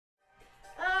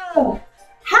Oh,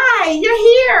 hi,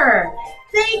 you're here.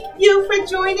 Thank you for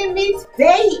joining me.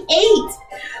 Day 8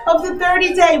 of the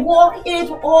 30-day Walk It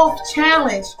Off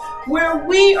Challenge, where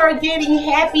we are getting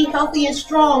happy, healthy, and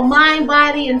strong, mind,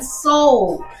 body, and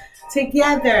soul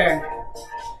together.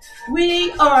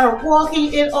 We are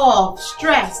walking it off.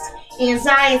 Stress,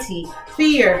 anxiety,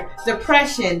 fear,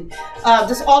 depression,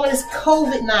 just all of this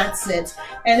COVID nonsense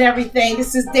and everything.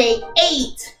 This is day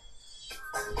 8.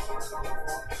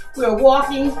 We're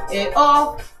walking it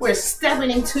off. We're stepping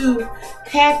into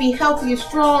happy, healthy, and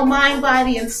strong mind,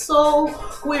 body, and soul.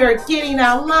 We are getting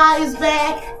our lives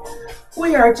back.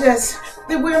 We're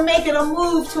making a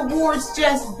move towards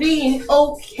just being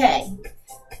okay.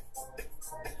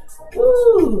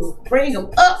 Woo! Bring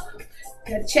them up.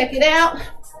 Gotta check it out.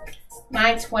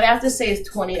 9:20. I have to say it's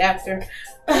 20 after.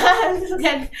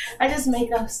 I just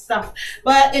make up stuff.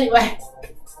 But anyway.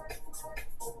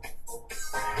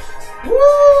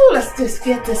 Woo! Let's just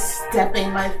get to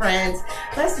stepping, my friends.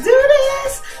 Let's do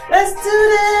this. Let's do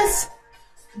this.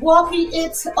 Walking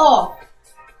it off.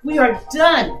 We are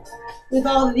done with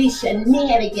all of these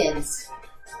shenanigans.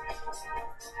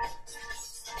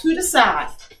 To the side.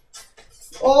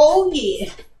 Oh yeah.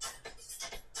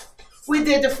 We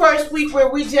did the first week where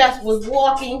we just was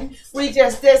walking. We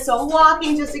just did some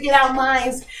walking just to get our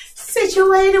minds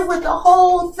situated with the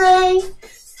whole thing.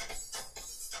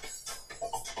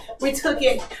 We took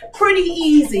it pretty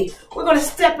easy. We're going to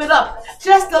step it up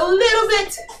just a little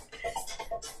bit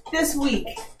this week.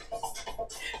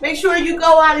 Make sure you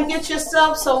go out and get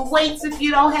yourself some weights if you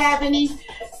don't have any.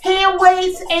 Hand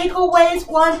weights, ankle weights,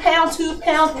 1 pound, 2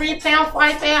 pound, 3 pound,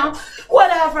 5 pound,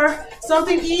 whatever.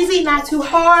 Something easy, not too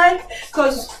hard,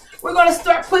 because we're going to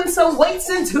start putting some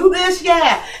weights into this.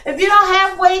 Yeah. If you don't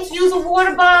have weights, use a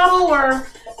water bottle or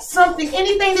something.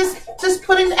 Anything, just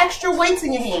put in extra weights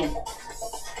in your hand.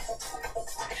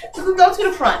 We can go to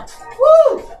the front.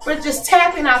 Woo! We're just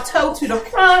tapping our toe to the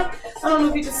front. I don't know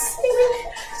if you can see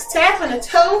me. Just tapping the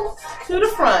toe to the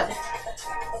front.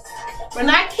 We're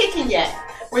not kicking yet.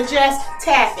 We're just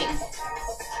tapping.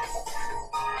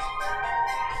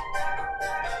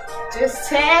 Just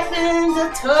tapping the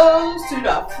toes to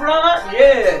the front.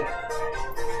 Yeah.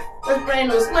 Let's bring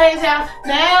those legs out.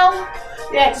 Now,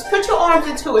 yeah, just put your arms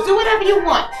into it. Do whatever you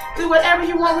want. Do whatever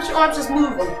you want with your arms. Just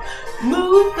move them.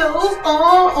 Move those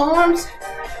arms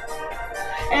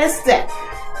and step.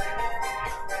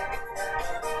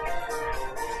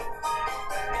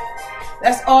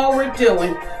 That's all we're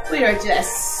doing. We are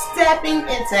just stepping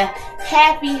into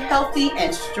happy, healthy,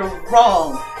 and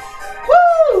strong.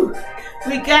 Woo!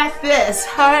 We got this.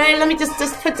 All right, let me just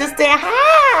put this there.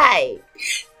 Hi!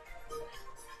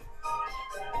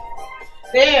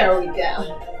 There we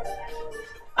go.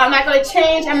 I'm not going to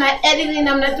change. I'm not editing.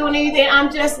 I'm not doing anything.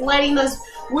 I'm just letting us.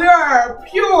 We are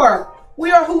pure.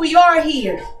 We are who we are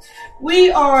here. We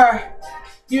are,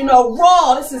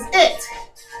 raw. This is it.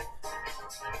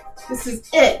 This is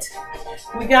it.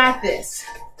 We got this.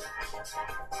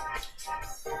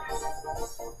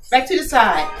 Back to the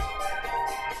side.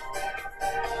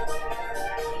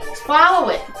 Follow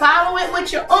it. Follow it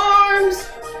with your arms.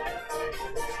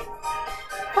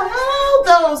 Follow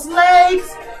those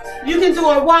legs. You can do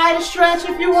a wider stretch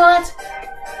if you want.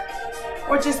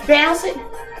 Or just bounce it.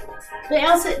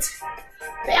 Bounce it.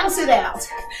 Bounce it out.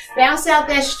 Bounce out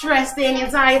that stress, that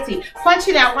anxiety. Punch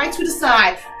it out right to the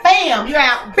side. Bam, you're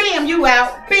out. Bam, you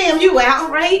out. Bam, you out,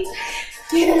 right?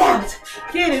 Get it out.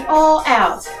 Get it all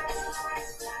out.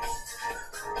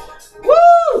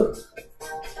 Woo!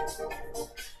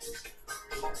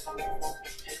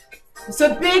 It's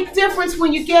a big difference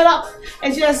when you get up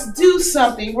and just do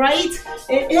something, right?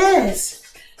 It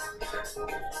is.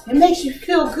 It makes you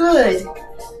feel good.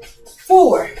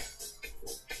 4,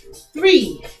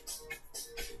 3,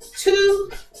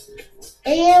 2,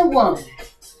 and 1.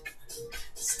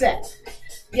 Step.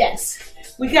 Yes,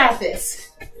 we got this.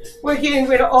 We're getting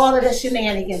rid of all of the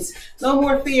shenanigans. No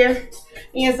more fear,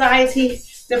 anxiety,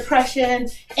 depression,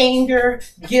 anger,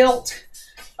 guilt,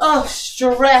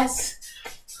 stress.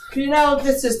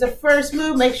 This is the first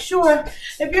move. Make sure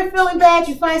if you're feeling bad,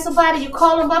 you find somebody, you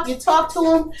call them up, you talk to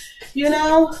them,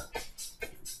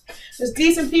 There's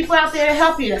decent people out there to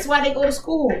help you. That's why they go to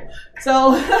school.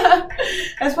 So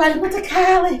that's why they went to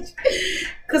college.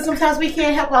 Because sometimes we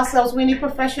can't help ourselves. We need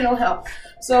professional help.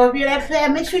 So if you're that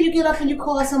bad, make sure you get up and you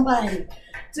call somebody.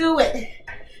 Do it.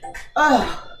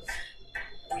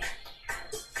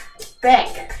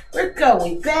 Back. We're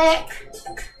going back.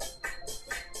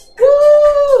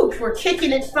 Woo! We're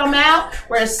kicking it from out.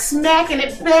 We're smacking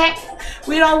it back.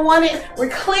 We don't want it. We're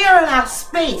clearing our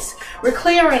space. We're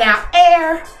clearing our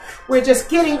air. We're just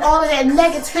getting all of that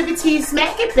negativity,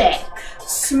 smack it back.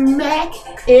 Smack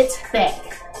it back.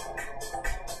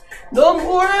 No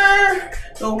more,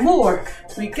 no more.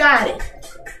 We got it.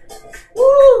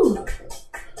 Woo!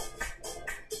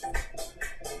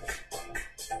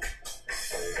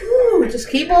 Woo, just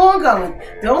keep on going.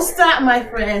 Don't stop, my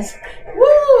friends.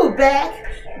 Woo, back,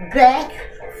 back,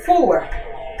 4,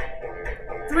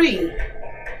 3,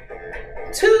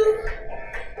 2,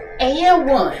 and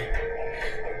 1.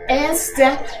 And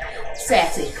step,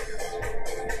 sassy.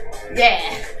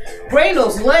 Yeah, bring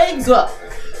those legs up.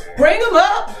 Bring them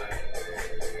up.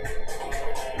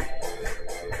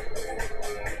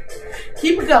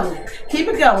 Keep it going. Keep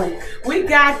it going. We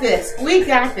got this. We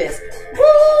got this.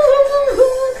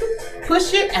 Woo!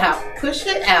 Push it out. Push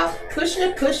it out. Push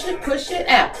it, push it, push it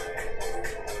out.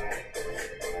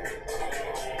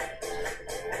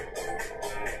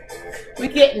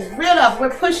 We're getting rid of, we're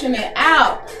pushing it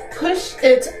out. Push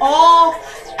it all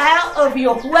out of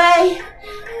your way.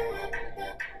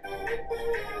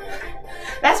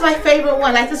 That's my favorite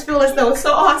one. I just feel as though it's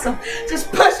so awesome.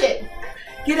 Just push it.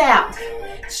 Get out.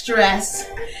 Stress,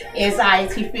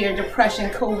 anxiety, fear, depression,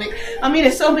 COVID. I mean,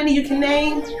 there's so many you can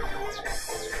name.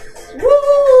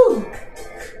 Woo!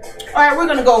 All right, we're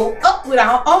gonna go up with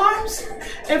our arms.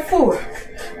 And 4,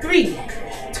 3,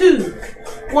 2,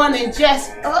 1, and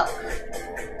just up.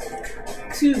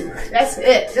 2. That's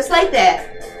it. Just like that.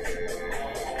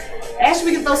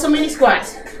 Actually, we can throw some mini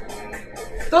squats.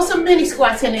 Throw some mini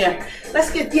squats in there.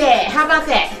 Let's get, yeah, how about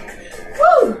that?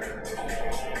 Woo!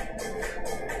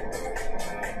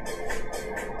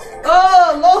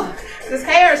 Oh, Lord, this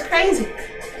hair is crazy.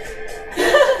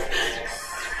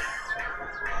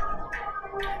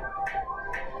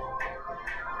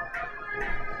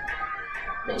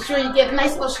 Make sure you get a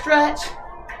nice little stretch.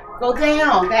 Go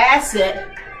down, that's it.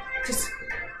 Just,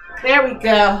 there we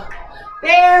go.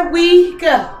 There we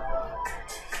go.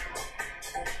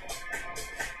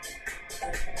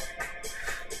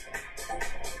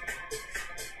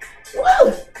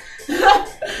 Woo!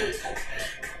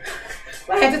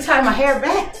 I had to tie my hair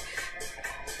back.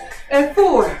 And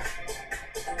 4,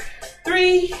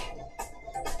 3,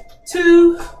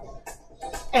 2,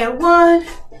 and 1,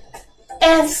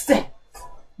 and step.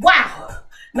 Wow,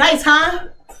 nice, huh?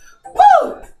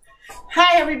 Woo!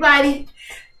 Hi, everybody.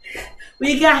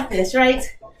 We got this, right?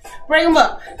 Bring them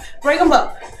up, bring them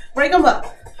up, bring them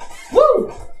up.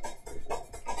 Woo!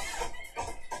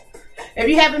 If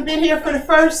you haven't been here for the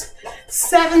first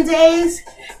 7 days,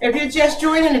 if you're just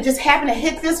joining and just happen to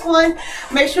hit this one,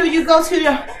 make sure you go to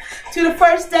the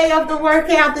first day of the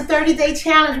workout, the 30-day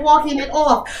challenge, walking it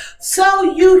off, so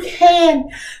you can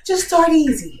just start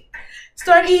easy.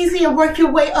 Start easy and work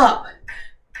your way up.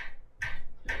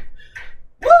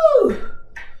 Woo!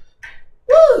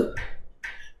 Woo!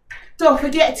 Don't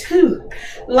forget to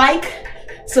like,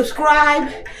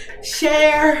 subscribe,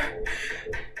 share,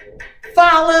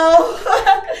 follow,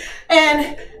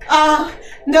 and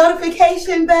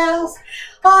notification bells,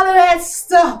 all of that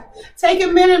stuff. Take a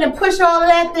minute and push all of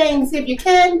that things if you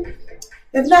can.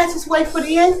 If not, just wait for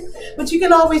the end. But you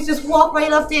can always just walk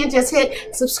right up there and just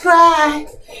hit subscribe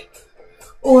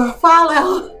or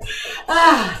follow.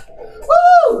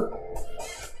 Woo!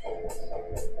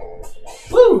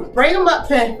 Woo! Bring them up,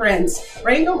 friends.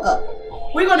 Bring them up.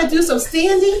 We're going to do some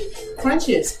standing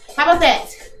crunches. How about that?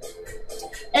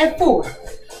 And 4,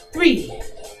 3,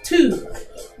 2,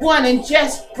 1, and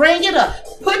just bring it up.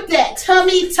 Put that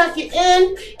tummy, tuck it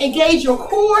in, engage your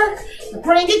core,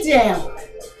 bring it down.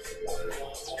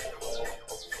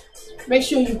 Make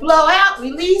sure you blow out,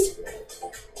 release.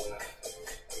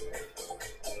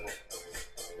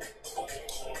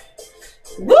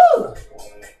 Woo!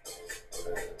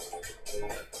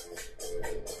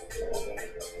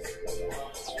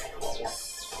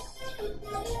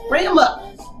 Bring them up.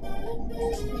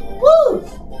 Woo!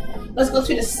 Let's go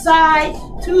to the side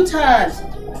 2 times.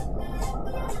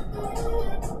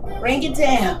 Bring it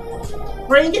down.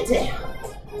 Bring it down.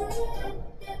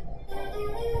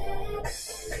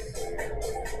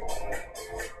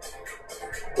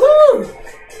 Woo!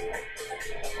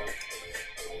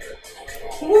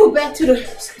 Woo, back to the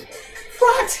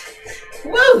front.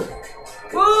 Woo!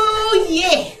 Woo,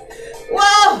 yeah.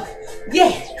 Whoa,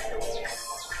 yeah.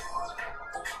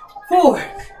 4,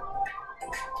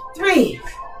 3,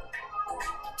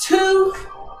 2,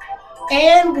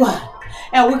 and 1.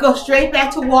 And we go straight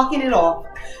back to walking it off.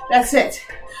 That's it.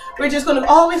 We're just going to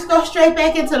always go straight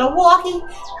back into the walking.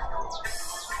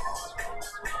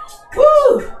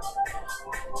 Woo!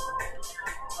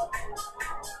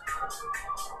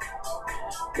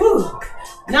 Woo!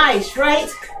 Nice, right?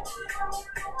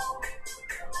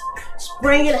 Just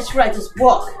bring it, that's right, just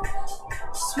walk.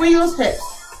 Swing those hips.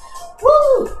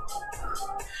 Woo!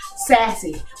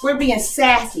 sassy. We're being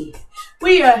sassy.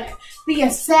 We are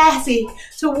being sassy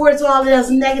towards all of those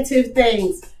negative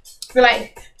things. We're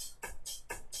like,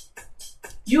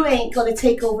 you ain't gonna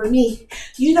take over me.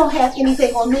 You don't have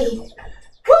anything on me.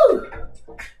 Woo!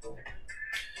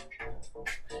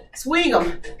 Swing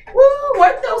them. Woo!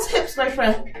 Work those hips, my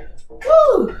friend.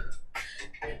 Woo!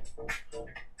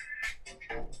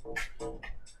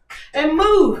 And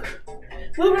move.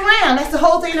 Move around. That's the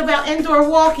whole thing about indoor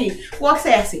walking. Walk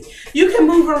sassy. You can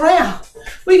move around.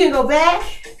 We can go back.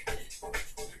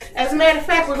 As a matter of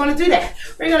fact, we're going to do that.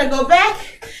 We're going to go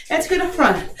back and to the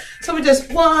front. So we're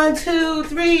just 1, 2,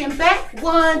 3, and back.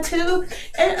 1, 2,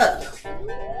 and up.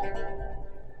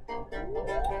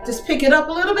 Just pick it up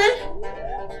a little bit.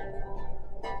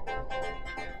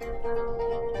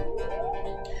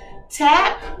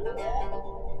 Tap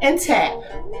and tap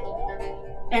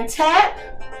and tap.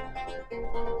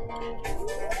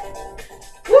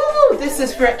 Woo! This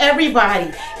is for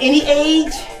everybody. Any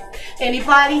age, any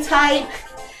body type,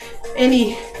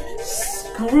 any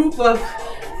group of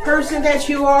person that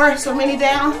you are, so many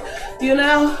down, you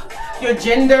know, your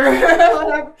gender,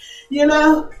 whatever, you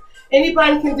know.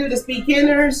 Anybody can do this,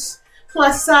 beginners,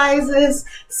 plus sizes,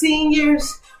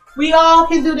 seniors. We all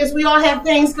can do this. We all have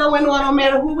things going on, no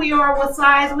matter who we are, what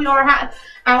size we are,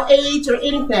 our age, or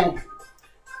anything.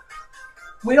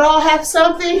 We all have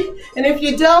something, and if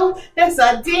you don't, that's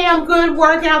a damn good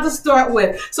workout to start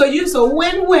with. So it's a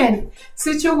win-win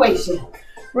situation,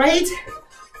 right?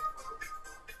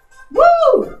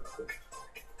 Woo!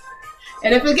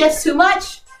 And if it gets too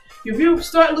much, if you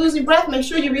start losing breath, make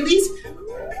sure you release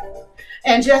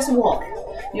and just walk.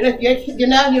 You know,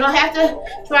 you don't have to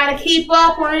try to keep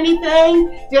up or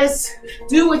anything. Just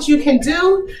do what you can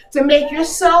do to make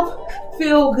yourself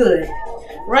feel good,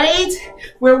 right?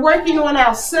 We're working on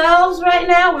ourselves right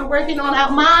now. We're working on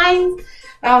our mind,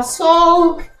 our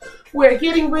soul. We're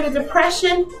getting rid of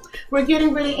depression. We're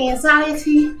getting rid of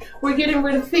anxiety. We're getting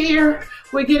rid of fear.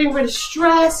 We're getting rid of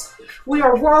stress. We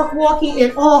are walking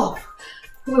it off.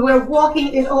 We're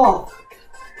walking it off.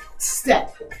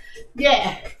 Step.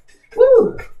 Yeah.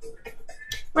 Woo.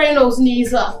 Bring those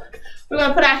knees up. We're going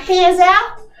to put our hands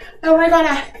out and we're going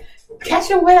to catch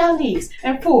them with our knees.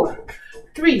 And 4,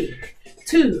 3,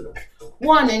 2,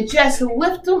 1, and just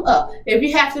lift them up. If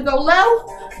you have to go low,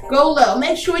 go low.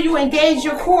 Make sure you engage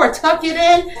your core. Tuck it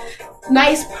in.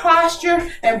 Nice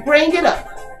posture and bring it up.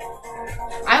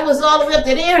 I was all the way up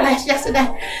to there yesterday.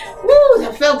 Woo,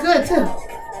 that felt good too.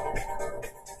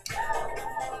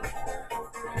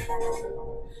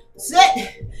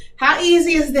 Sit. How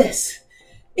easy is this?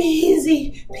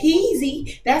 Easy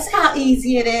peasy. That's how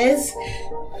easy it is.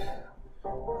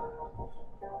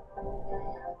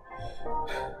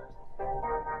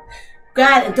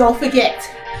 Got it. Don't forget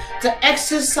to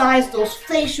exercise those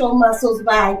facial muscles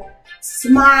by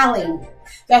smiling.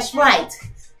 That's right.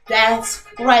 That's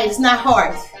right. It's not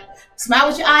hard. Smile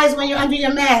with your eyes when you're under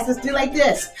your mask. Let's do like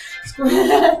this.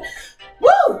 Woo!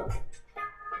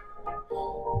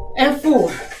 And 4,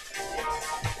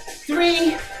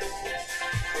 3,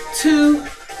 2,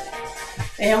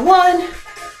 and 1.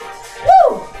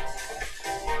 Woo!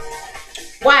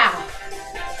 Wow.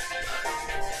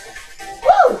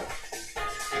 Woo!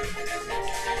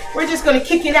 We're just going to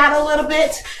kick it out a little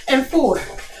bit. And 4,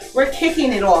 we're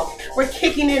kicking it off. We're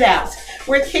kicking it out.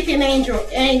 We're kicking anger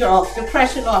off,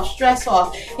 depression off, stress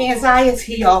off,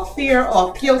 anxiety off, fear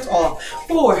off, guilt off.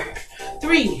 4,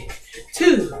 3,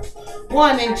 2,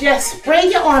 1, and just bring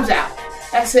your arms out.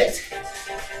 That's it.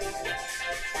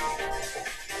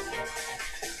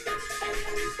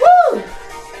 Woo!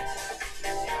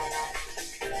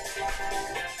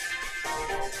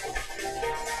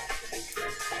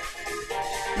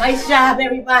 Nice job,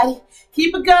 everybody.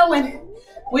 Keep it going.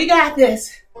 We got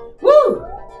this. Woo!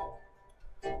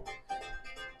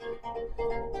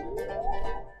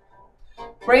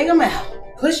 Bring them out.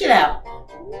 Push it out.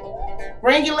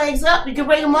 Bring your legs up. You can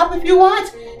bring them up if you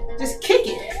want. Just kick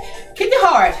it. Kick it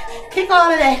hard. Kick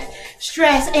all of that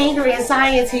stress, anger,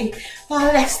 anxiety, all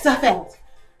of that stuff out.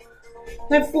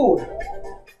 Then 4,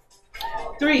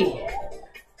 3,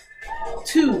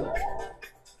 2,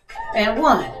 and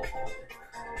 1.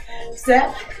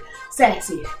 Step,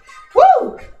 sassy.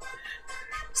 Woo!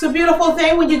 It's a beautiful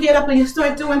thing when you get up and you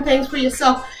start doing things for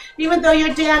yourself. Even though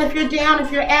you're down, if you're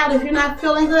out, if you're not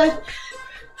feeling good,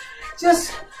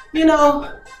 just, you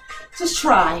know, just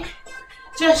try.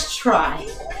 Just try.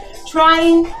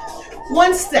 Trying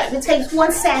one step. It takes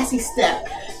one sassy step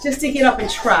just to get up and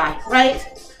try, right?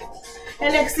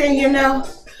 And next thing you know,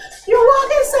 you're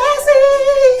walking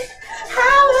sassy.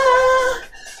 Holla.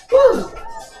 Woo.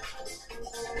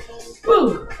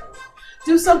 Woo.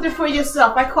 Do something for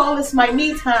yourself. I call this my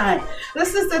me time.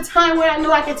 This is the time where I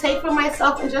know I can take for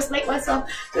myself and just make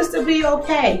myself just to be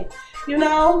okay. You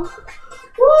know?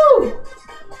 Woo!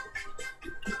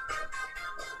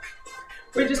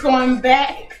 We're just going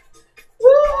back.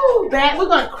 Woo! Back.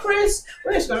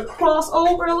 We're just going to cross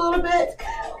over a little bit.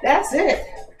 That's it.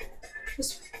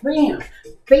 Just bam,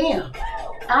 bam.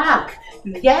 Ah,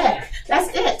 yeah. That's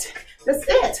it. That's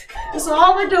it. That's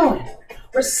all we're doing.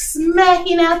 We're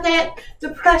smacking out that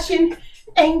depression,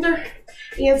 anger,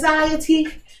 anxiety,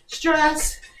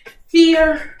 stress,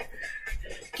 fear,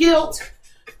 guilt,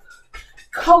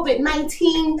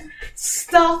 COVID-19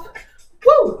 stuff.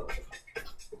 Woo!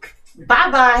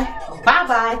 Bye-bye.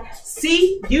 Bye-bye.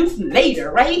 See you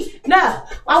later, right? No,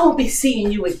 I won't be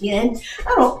seeing you again.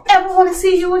 I don't ever want to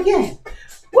see you again.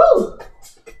 Woo!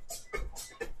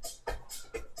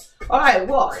 All right,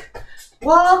 walk.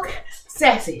 Walk,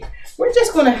 sassy. We're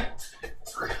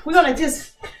gonna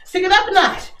just pick it up a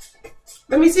notch.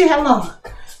 Let me see how long.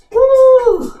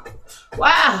 Woo!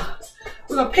 Wow.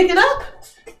 We're gonna pick it up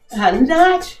a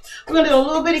notch. We're gonna do a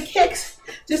little bit of kicks.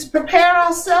 Just prepare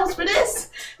ourselves for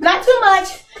this. Not too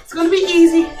much. It's gonna be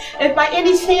easy. If by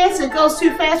any chance it goes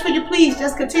too fast for you, please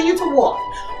just continue to walk.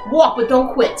 Walk, but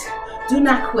don't quit. Do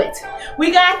not quit.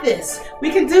 We got this.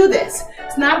 We can do this.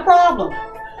 It's not a problem.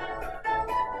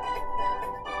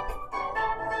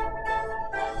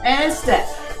 And step.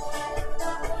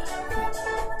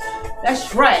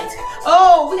 That's right.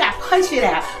 Oh, we got to punch it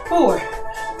out. 4,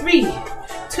 3,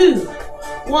 2,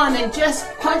 1, and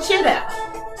just punch it out.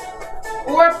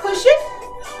 Or push it,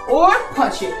 or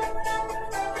punch it.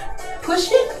 Push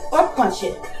it or punch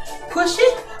it. Push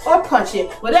it or punch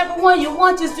it. Whatever one you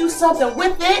want, just do something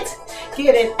with it.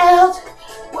 Get it out.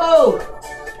 Whoa.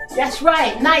 That's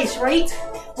right. Nice, right?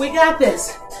 We got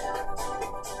this.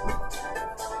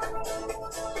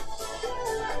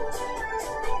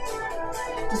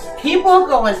 Keep on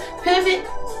going. Pivot,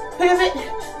 pivot,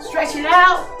 stretch it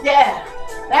out. Yeah,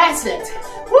 that's it.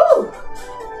 Woo!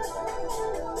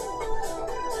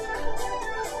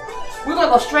 We're going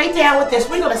to go straight down with this.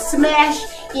 We're going to smash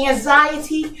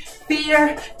anxiety,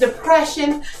 fear,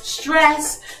 depression,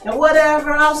 stress, and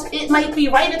whatever else it might be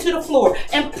right into the floor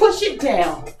and push it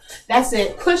down. That's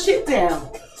it. Push it down.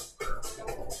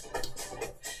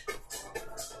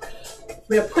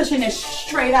 We're pushing it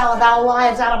straight out of our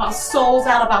lives, out of our souls,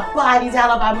 out of our bodies, out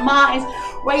of our minds,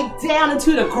 right down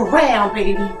into the ground,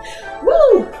 baby.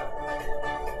 Woo!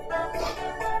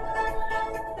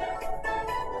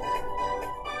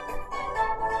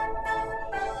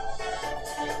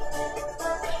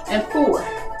 And 4,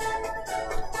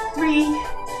 3,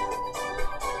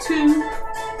 2,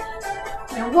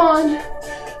 and 1,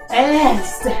 and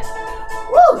step.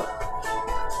 Woo!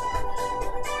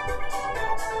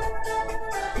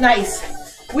 Nice.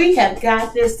 We have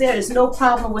got this. There is no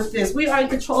problem with this. We are in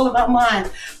control of our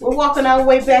mind. We're walking our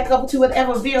way back up to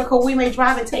whatever vehicle we may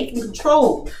drive and taking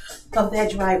control of that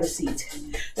driver's seat.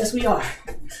 Yes, we are.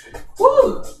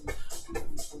 Woo!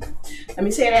 Let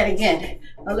me say that again,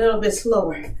 a little bit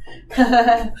slower.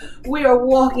 We are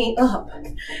walking up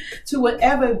to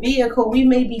whatever vehicle we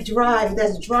may be driving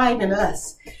that's driving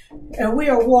us. And we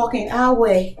are walking our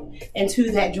way into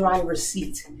that driver's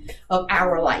seat of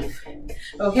our life.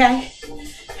 Okay?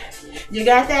 You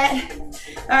got that?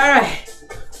 All right.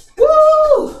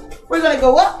 Woo! We're going to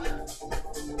go up.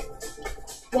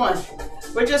 1.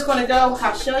 We're just going to go.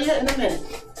 I'll show you in a minute.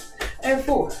 And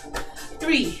 4,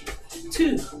 3,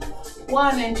 2,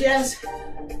 1, and just,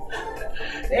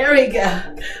 there we go.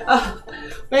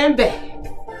 And back.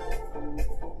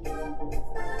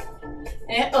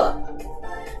 And up.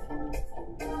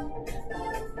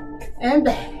 And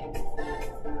back.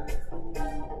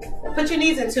 Put your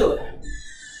knees into it.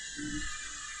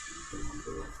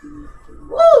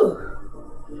 Woo!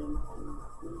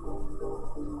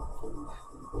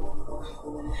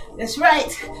 That's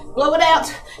right. Blow it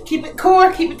out. Keep it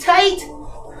core. Keep it tight.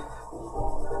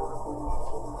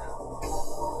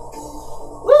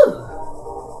 Woo!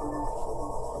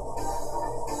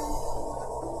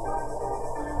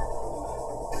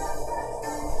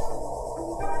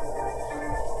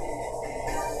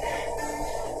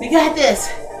 We got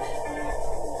this.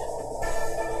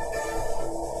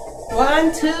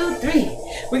 1, 2, 3.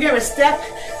 We're gonna step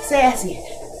sassy.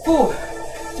 4,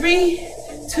 3,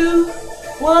 2,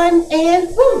 1,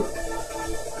 and woo!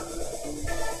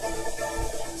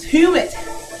 It's humid.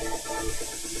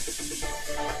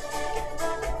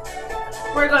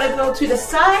 We're gonna go to the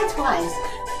side twice.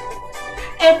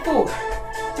 And 4,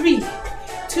 3,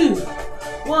 2,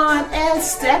 1, and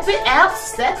step it out,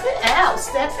 step it out,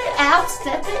 step it out,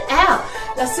 step it out.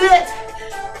 That's it.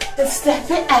 And step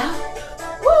it out.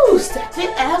 Woo! Step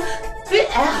it out, spit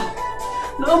out.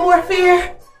 No more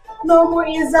fear, no more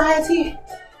anxiety,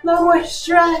 no more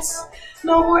stress,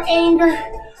 no more anger,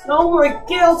 no more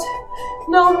guilt,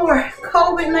 no more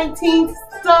COVID-19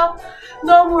 stuff,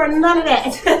 no more none of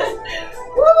that.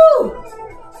 Woo!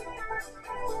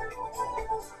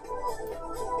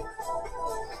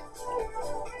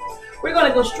 We're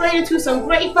gonna go straight into some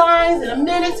grapevines in a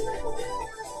minute.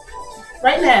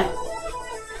 Right now.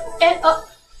 And up.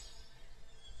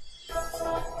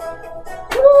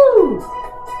 Woo!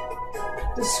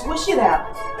 Just swish it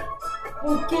out.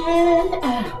 And get it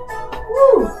out.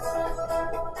 Woo!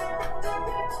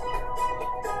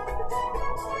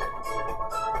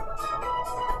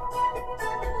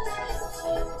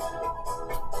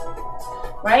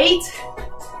 Right?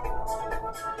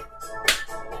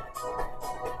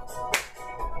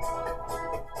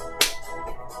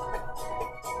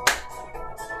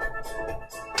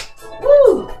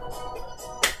 Woo!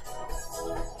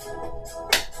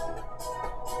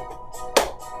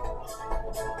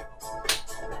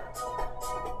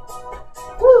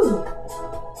 Woo!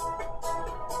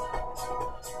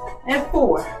 And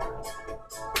 4,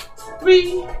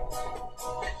 3,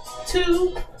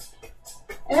 2,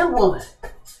 and 1.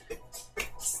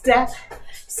 Step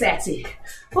sassy.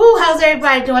 Ooh, how's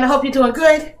everybody doing? I hope you're doing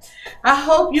good. I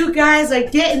hope you guys are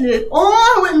getting it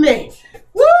on with me.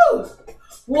 Woo!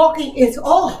 Walking it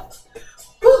off.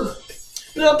 Woo!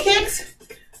 Little kicks.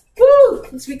 Woo!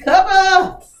 Let's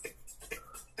recover.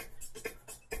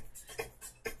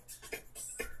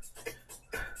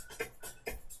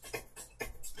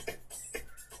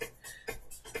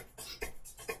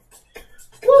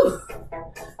 Woo!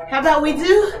 How about we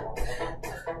do?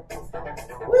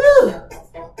 Woo!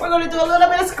 We're gonna do a little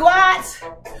bit of squats.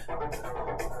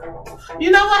 You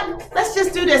know what? Let's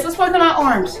just do this. Let's work on our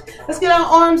arms. Let's get our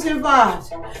arms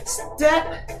involved.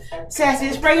 Step sassy.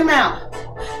 Just bring them out.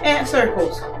 And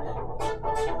circles.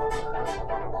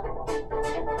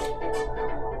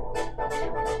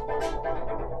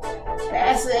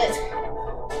 That's it.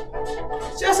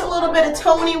 Just a little bit of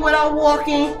toning when I'm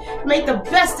walking. Make the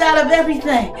best out of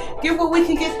everything. Get what we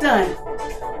can get done.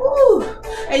 Woo!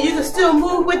 And you can still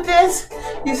move with this.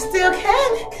 You still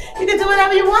can. You can do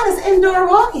whatever you want. It's indoor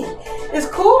walking. It's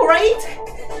cool, right?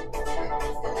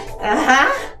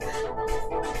 Uh-huh.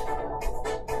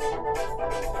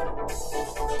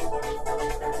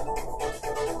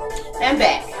 And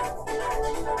back.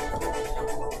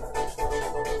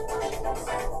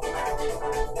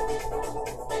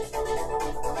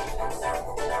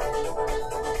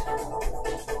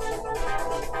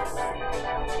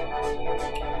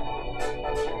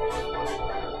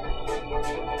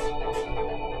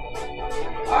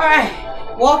 All right,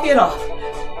 walk it off.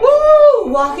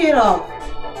 Woo, walk it off.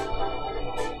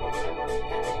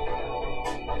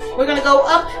 We're gonna go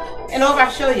up and over.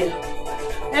 I'll show you.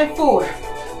 And 4,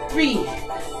 3,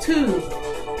 2,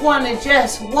 1, and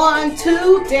just 1,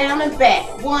 2, down and back.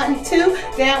 1, 2,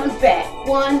 down and back.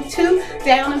 1, 2,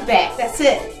 down and back. That's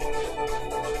it.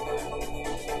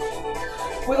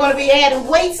 We're gonna be adding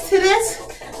weights to this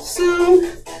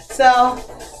soon. So,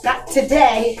 not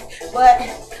today, but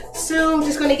soon.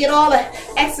 Just gonna get all the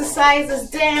exercises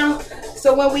down.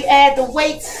 So when we add the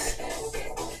weights,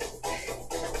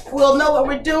 we'll know what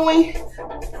we're doing.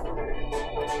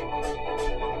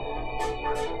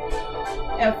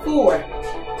 And 4,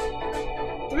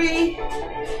 3,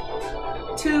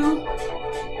 2,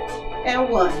 and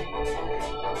 1.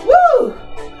 Woo!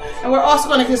 And we're also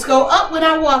gonna just go up when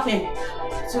I'm walking.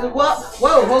 So up,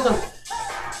 whoa, hold on.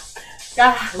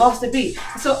 God, lost the beat.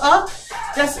 So up,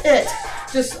 that's it.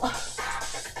 Just,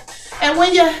 and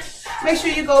when you, make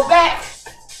sure you go back.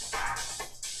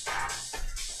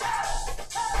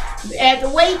 Add the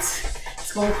weights.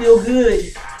 It's gonna feel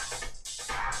good.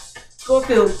 It's gonna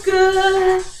feel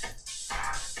good.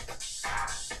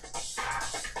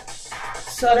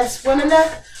 So that's one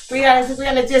enough. We're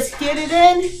gonna just get it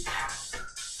in.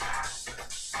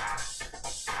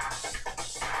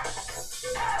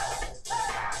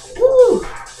 Woo.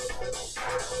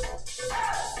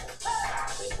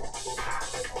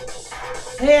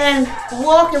 And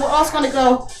walk, and we're also gonna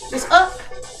go just up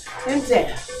and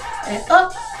down, and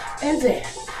up and down,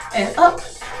 and up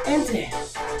and down,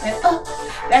 and up.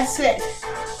 That's it.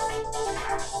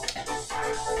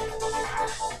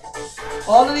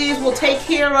 All of these will take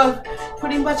care of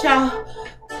pretty much our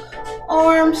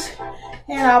arms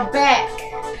and our back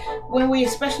when we,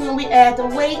 especially when we add the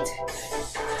weight.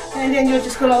 And then you're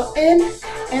just gonna in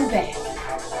and back.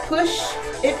 Push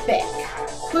it back.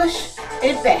 Push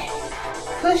it back.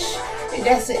 Push, and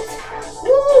that's it.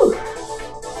 Woo!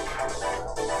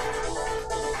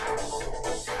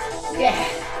 Yeah.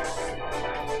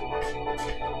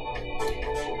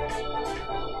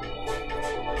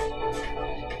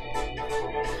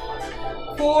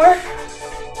 4,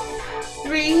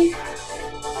 3,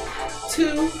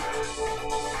 2,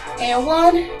 and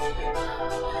 1.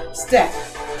 Step.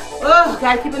 Oh,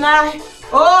 gotta keep an eye.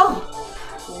 Oh,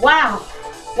 wow.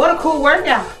 What a cool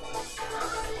workout.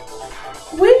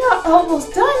 We are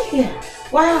almost done here.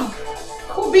 Wow.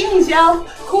 Cool beans, y'all.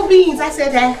 Cool beans. I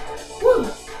said that. Woo.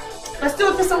 Let's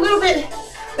do it just a little bit.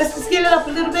 Let's just get it up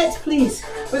a little bit, please.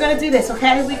 We're going to do this,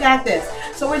 okay? We got this.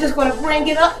 So we're just going to bring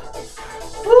it up.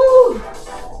 Woo.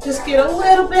 Just get a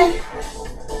little bit.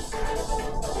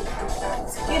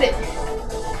 Let's get it.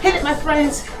 Hit it, my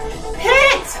friends.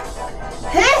 Hit.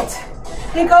 Hit.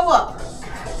 And go up.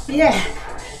 Yeah.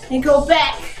 And go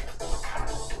back.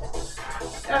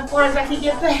 As far as I can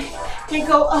get back. And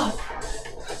go up.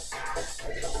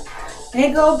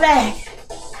 And go back.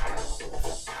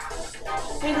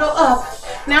 And go up.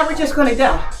 Now we're just gonna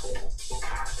go.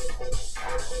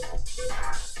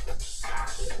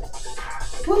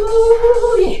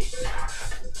 Woo, yeah.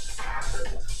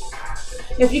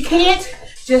 If you can't,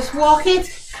 just walk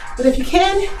it. But if you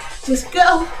can, just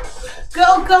go.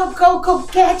 Go, go, go, go,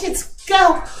 gadgets,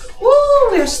 go.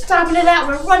 Woo, we're stomping it out.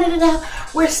 We're running it out.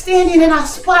 We're standing in our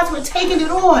spots. We're taking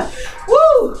it on.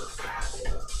 Woo.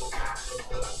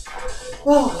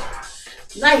 Whoa,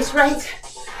 nice, right?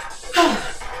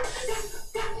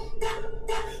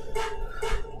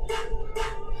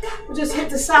 We'll just hit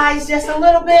the sides just a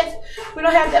little bit. We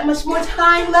don't have that much more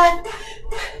time left.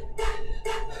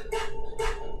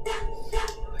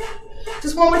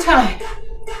 Just one more time.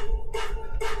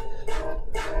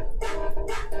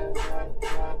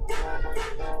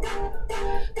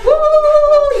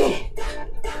 Woo, yeah.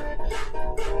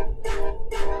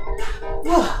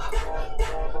 Whoa.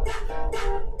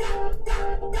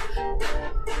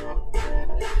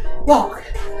 Walk.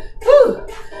 Woo.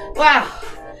 Wow.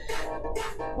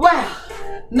 Wow.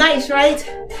 Nice, right?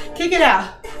 Kick it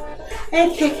out.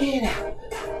 And kick it out.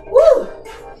 Woo.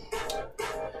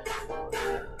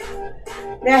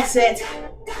 That's it.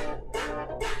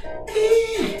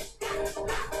 Yeah.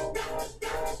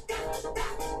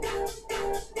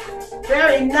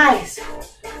 Very nice.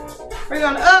 We're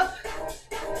going up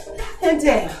and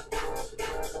down.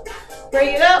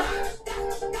 Bring it up.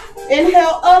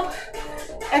 Inhale up.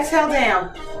 Exhale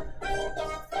down.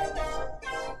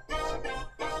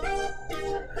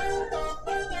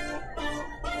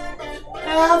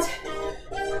 Out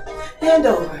and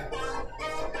over.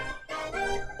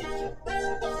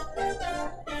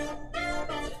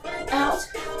 Out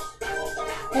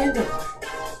and over.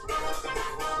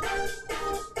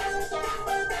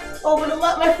 Open them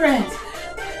up, my friends.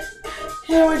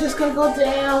 And we're just going to go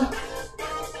down.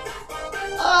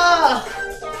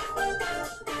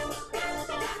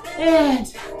 And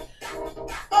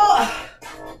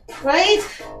right?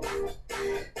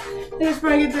 Just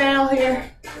bring it down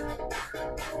here.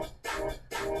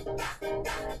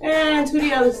 And to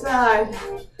the other side.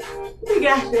 We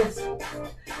got this. And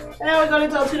we're going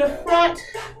to go to the front.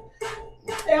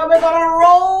 And we're going to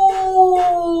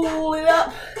roll it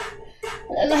up.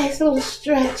 A nice little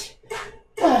stretch.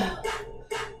 Wow.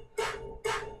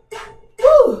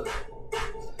 Woo.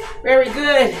 Very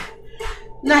good.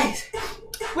 Nice.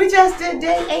 We just did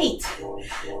day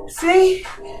 8. See?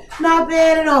 Not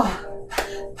bad at all.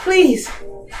 Please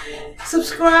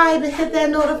subscribe and hit that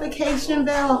notification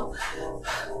bell.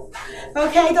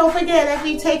 Okay, don't forget, after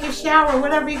you take a shower,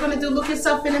 whatever you're going to do, look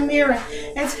yourself in the mirror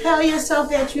and tell yourself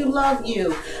that you love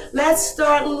you. Let's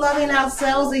start loving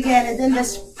ourselves again, and then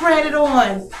let's spread it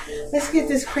on. Let's get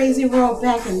this crazy world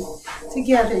back and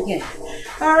together again.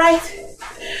 All right?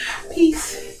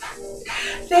 Peace.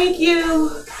 Thank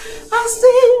you. I'll see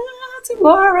you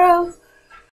tomorrow.